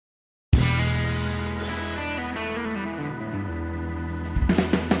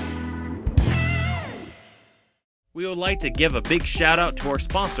We would like to give a big shout out to our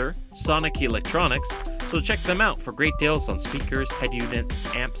sponsor, Sonic Electronics, so check them out for great deals on speakers, head units,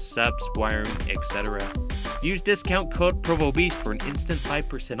 amps, subs, wiring, etc. Use discount code PROVOBEAST for an instant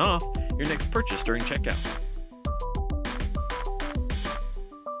 5% off your next purchase during checkout.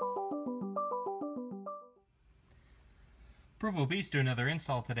 PROVOBEAST doing another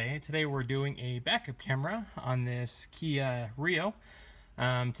install today. Today we're doing a backup camera on this Kia Rio.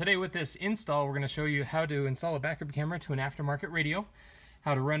 Today with this install we're going to show you how to install a backup camera to an aftermarket radio,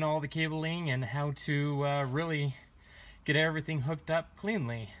 how to run all the cabling, and how to really get everything hooked up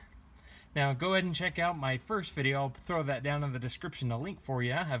cleanly. Now go ahead and check out my first video. I'll throw that down in the description, a link for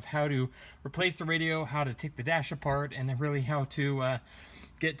you of how to replace the radio, how to take the dash apart, and really how to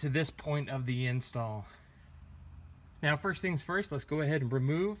get to this point of the install. Now first things first, let's go ahead and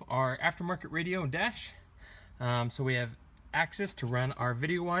remove our aftermarket radio and dash. So we have access to run our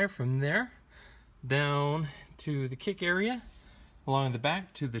video wire from there down to the kick area, along the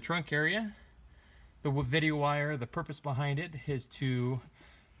back to the trunk area. The video wire, the purpose behind it is to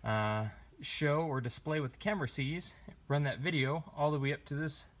show or display what the camera sees, run that video all the way up to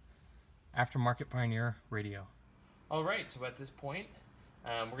this aftermarket Pioneer radio. Alright, so at this point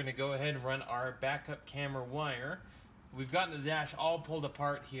we're going to go ahead and run our backup camera wire. We've gotten the dash all pulled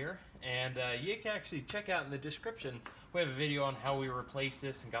apart here, and you can actually check out in the description. We have a video on how we replaced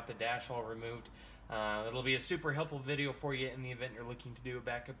this and got the dash all removed. It'll be a super helpful video for you in the event you're looking to do a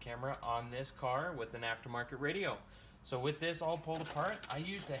backup camera on this car with an aftermarket radio. So with this all pulled apart, I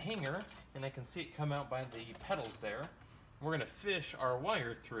used a hanger, and I can see it come out by the pedals there. We're going to fish our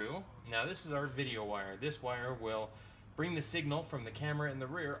wire through. Now this is our video wire. This wire will bring the signal from the camera in the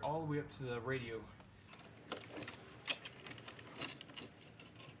rear all the way up to the radio.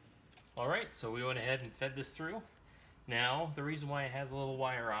 Alright, so we went ahead and fed this through. Now, the reason why it has a little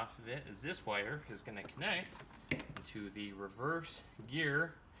wire off of it is this wire is going to connect into the reverse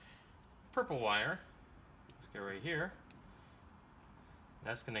gear purple wire. Let's go right here.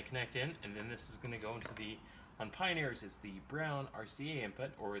 That's going to connect in, and then this is going to go into the, on Pioneers, is the brown RCA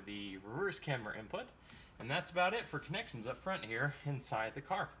input, or the reverse camera input. And that's about it for connections up front here inside the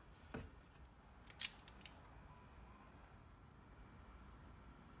car.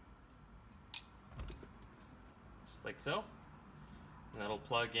 Like so, and that'll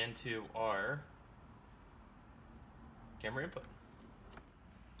plug into our camera input.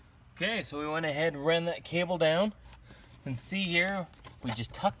 Okay, so we went ahead and ran that cable down, and see here we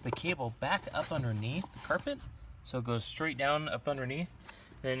just tucked the cable back up underneath the carpet, so it goes straight down up underneath.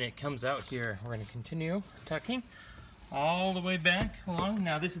 Then it comes out here. We're going to continue tucking all the way back along.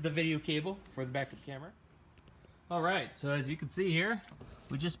 Now this is the video cable for the backup camera. Alright, so as you can see here,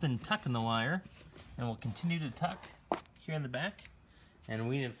 we've just been tucking the wire, and we'll continue to tuck here in the back, and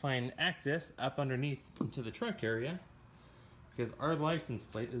we need to find access up underneath into the trunk area, because our license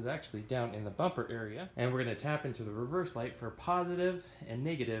plate is actually down in the bumper area, and we're going to tap into the reverse light for positive and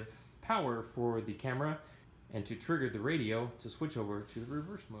negative power for the camera, and to trigger the radio to switch over to the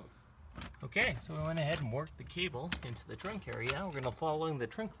reverse mode. Okay, so we went ahead and worked the cable into the trunk area. We're going to follow along the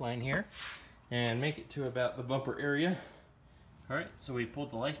trunk line here and make it to about the bumper area. Alright, so we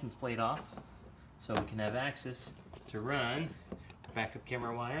pulled the license plate off so we can have access to run the backup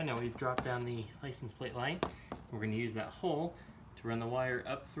camera wire. Now we've dropped down the license plate line. We're going to use that hole to run the wire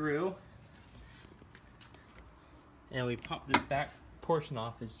up through. And we pop this back portion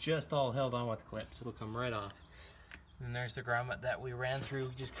off. It's just all held on with clips. It'll come right off. And there's the grommet that we ran through.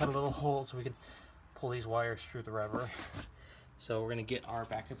 We just cut a little hole so we can pull these wires through the rubber. So we're going to get our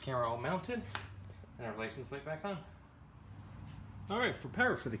backup camera all mounted and our license plate back on. Alright, for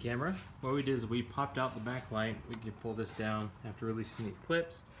power for the camera, what we did is we popped out the back light. We could pull this down after releasing these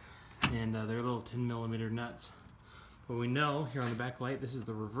clips, and they're little 10mm nuts. But we know here on the back light, this is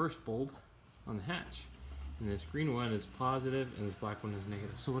the reverse bulb on the hatch. And this green one is positive and this black one is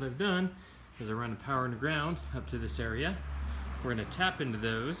negative. So what I've done is I run the power and the ground up to this area. We're going to tap into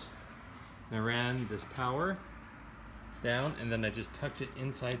those. And I ran this power down, and then I just tucked it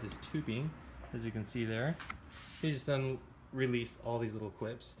inside this tubing, as you can see there. You just then release all these little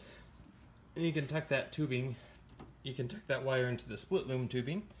clips, and you can tuck that tubing, you can tuck that wire into the split loom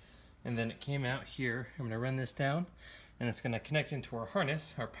tubing, and then it came out here. I'm going to run this down, and it's going to connect into our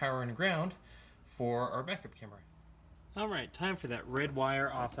harness, our power and ground for our backup camera. Alright, time for that red wire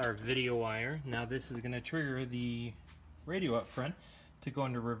off our video wire. Now this is going to trigger the radio up front to go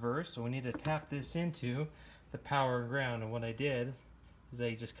into reverse, so we need to tap this into the power and ground. And what I did is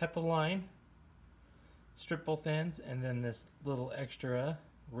I just cut the line, strip both ends, and then this little extra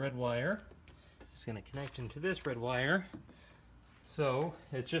red wire is going to connect into this red wire. So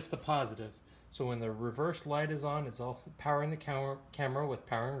it's just the positive. So when the reverse light is on, it's all powering the camera with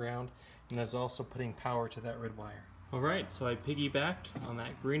power and ground, and it's also putting power to that red wire. Alright, so I piggybacked on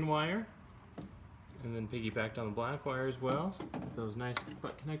that green wire, and then piggybacked on the black wire as well. Those nice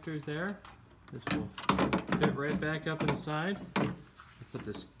butt connectors there. This will fit right back up inside. Put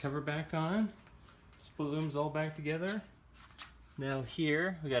this cover back on. Split looms all back together. Now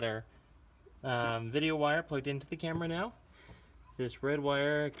here we got our video wire plugged into the camera now. This red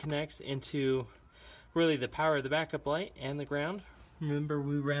wire connects into really the power of the backup light and the ground. Remember,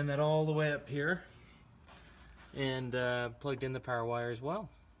 we ran that all the way up here and plugged in the power wire as well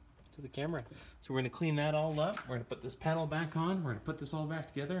to the camera. So we're going to clean that all up. We're going to put this panel back on. We're going to put this all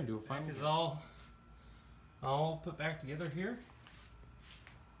back together and do a final. It's all put back together here.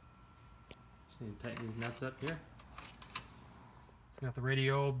 Just need to tighten these nuts up here. It's got the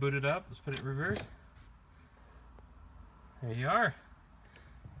radio all booted up. Let's put it in reverse. There you are.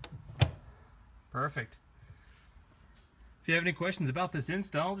 Perfect. If you have any questions about this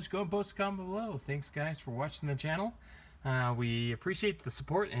install, just go and post a comment below. Thanks guys for watching the channel. We appreciate the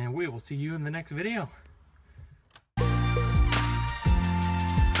support, and we will see you in the next video.